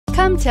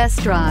Come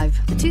test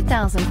drive the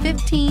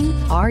 2015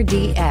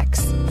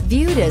 RDX.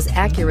 Viewed as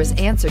Acura's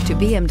answer to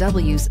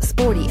BMW's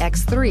sporty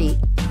X3,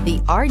 the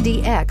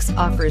RDX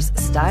offers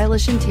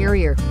stylish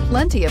interior,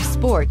 plenty of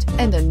sport,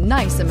 and a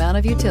nice amount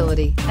of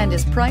utility, and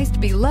is priced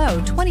below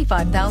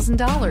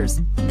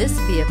 $25,000. This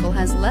vehicle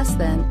has less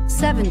than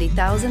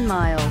 70,000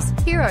 miles.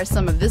 Here are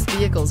some of this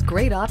vehicle's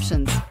great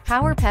options: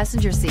 power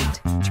passenger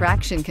seat,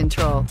 traction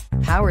control,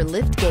 power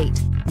lift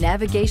gate,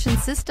 navigation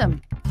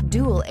system,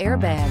 dual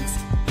airbags,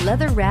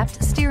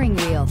 leather-wrapped steering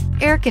wheel,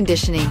 air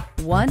conditioning,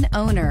 one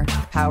owner,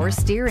 power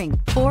steering,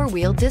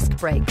 four-wheel disc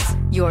brakes.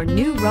 Your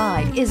new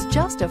ride is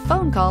just a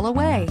phone call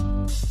away.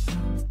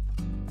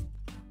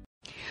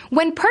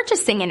 When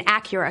purchasing an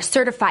Acura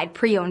certified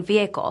pre-owned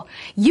vehicle,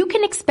 you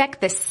can expect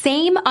the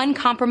same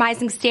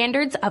uncompromising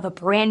standards of a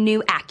brand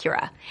new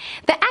Acura.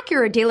 The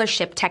Acura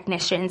dealership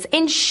technicians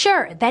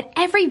ensure that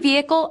every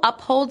vehicle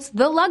upholds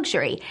the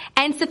luxury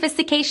and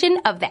sophistication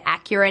of the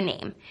Acura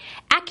name.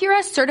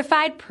 Acura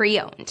certified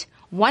pre-owned.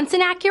 Once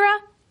an Acura,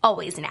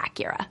 always an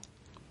Acura.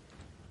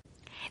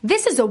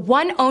 This is a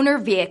one-owner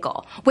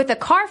vehicle with a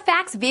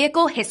Carfax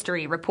Vehicle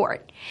History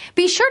Report.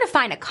 Be sure to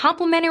find a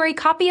complimentary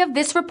copy of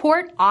this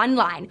report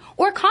online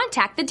or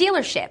contact the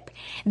dealership.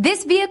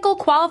 This vehicle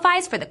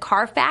qualifies for the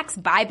Carfax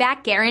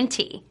Buyback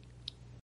Guarantee.